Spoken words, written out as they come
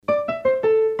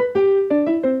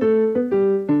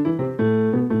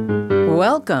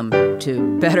Welcome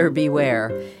to Better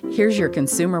Beware. Here's your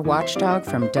consumer watchdog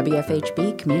from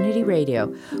WFHB Community Radio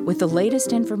with the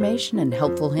latest information and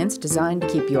helpful hints designed to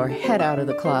keep your head out of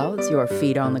the clouds, your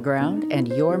feet on the ground, and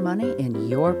your money in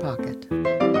your pocket.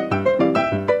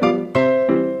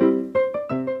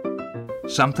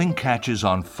 Something catches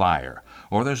on fire,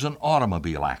 or there's an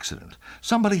automobile accident.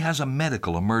 Somebody has a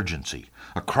medical emergency.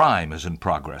 A crime is in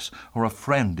progress, or a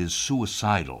friend is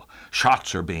suicidal.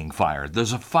 Shots are being fired.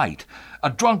 There's a fight. A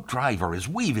drunk driver is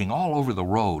weaving all over the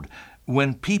road.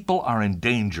 When people are in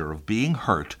danger of being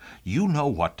hurt, you know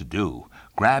what to do.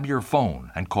 Grab your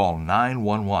phone and call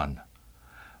 911.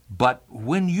 But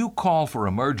when you call for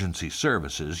emergency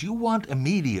services, you want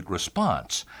immediate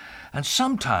response. And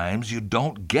sometimes you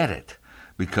don't get it,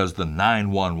 because the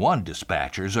 911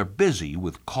 dispatchers are busy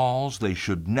with calls they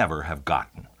should never have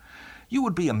gotten. You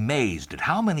would be amazed at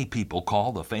how many people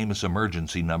call the famous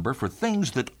emergency number for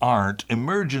things that aren't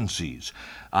emergencies.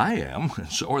 I am, and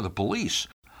so are the police.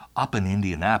 Up in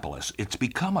Indianapolis, it's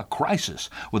become a crisis,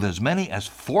 with as many as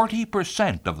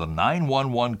 40% of the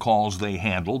 911 calls they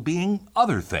handle being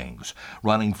other things,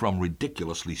 running from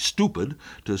ridiculously stupid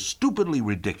to stupidly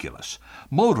ridiculous.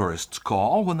 Motorists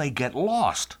call when they get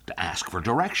lost to ask for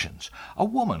directions. A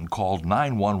woman called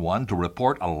 911 to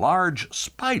report a large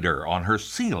spider on her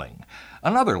ceiling.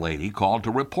 Another lady called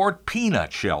to report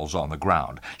peanut shells on the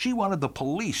ground. She wanted the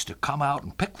police to come out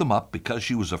and pick them up because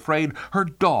she was afraid her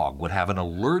dog would have an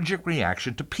allergic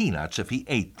reaction to peanuts if he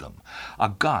ate them.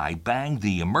 A guy banged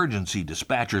the emergency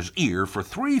dispatcher's ear for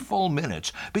 3 full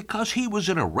minutes because he was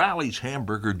at a Rally's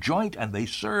hamburger joint and they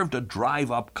served a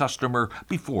drive-up customer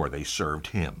before they served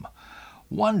him.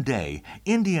 One day,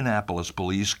 Indianapolis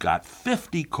police got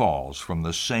 50 calls from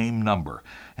the same number,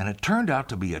 and it turned out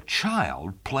to be a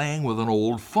child playing with an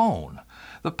old phone.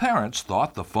 The parents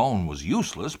thought the phone was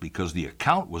useless because the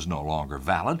account was no longer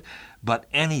valid, but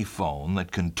any phone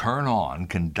that can turn on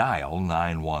can dial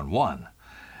 911.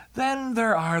 Then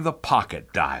there are the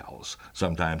pocket dials,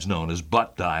 sometimes known as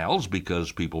butt dials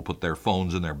because people put their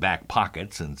phones in their back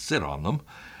pockets and sit on them.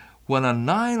 When a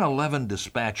 911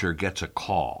 dispatcher gets a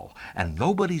call and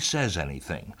nobody says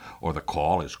anything, or the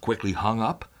call is quickly hung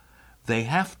up, they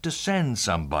have to send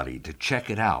somebody to check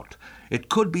it out. It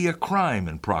could be a crime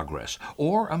in progress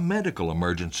or a medical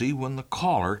emergency when the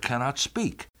caller cannot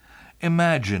speak.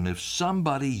 Imagine if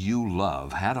somebody you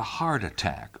love had a heart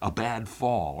attack, a bad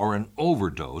fall, or an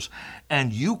overdose,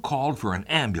 and you called for an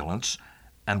ambulance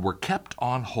and were kept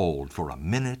on hold for a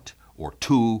minute, or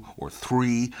 2, or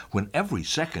 3, when every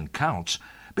second counts,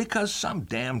 because some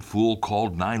damn fool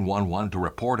called 911 to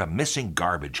report a missing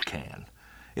garbage can.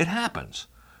 It happens,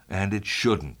 and it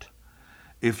shouldn't.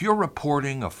 If you're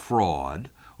reporting a fraud,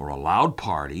 or a loud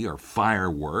party, or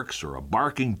fireworks, or a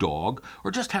barking dog, or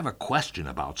just have a question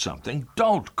about something,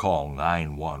 don't call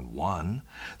 911.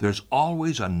 There's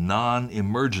always a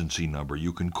non-emergency number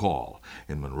you can call.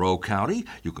 In Monroe County,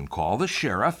 you can call the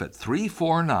sheriff at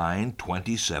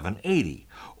 349-2780,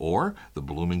 or the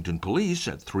Bloomington Police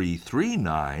at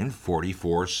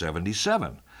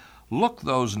 339-4477. Look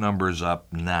those numbers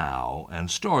up now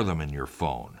and store them in your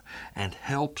phone, and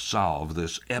help solve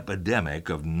this epidemic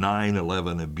of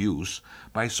 9/11 abuse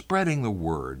by spreading the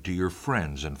word to your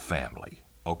friends and family,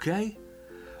 okay?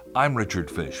 I'm Richard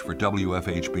Fish for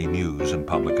WFHB News and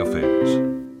Public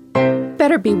Affairs.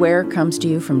 Better Beware comes to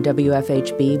you from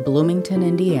WFHB Bloomington,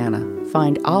 Indiana.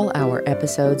 Find all our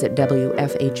episodes at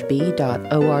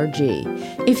WFHB.org.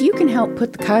 If you can help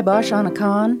put the kibosh on a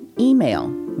con,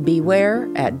 email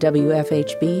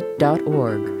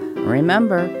beware@WFHB.org.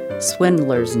 Remember,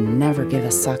 swindlers never give a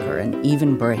sucker an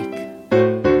even break.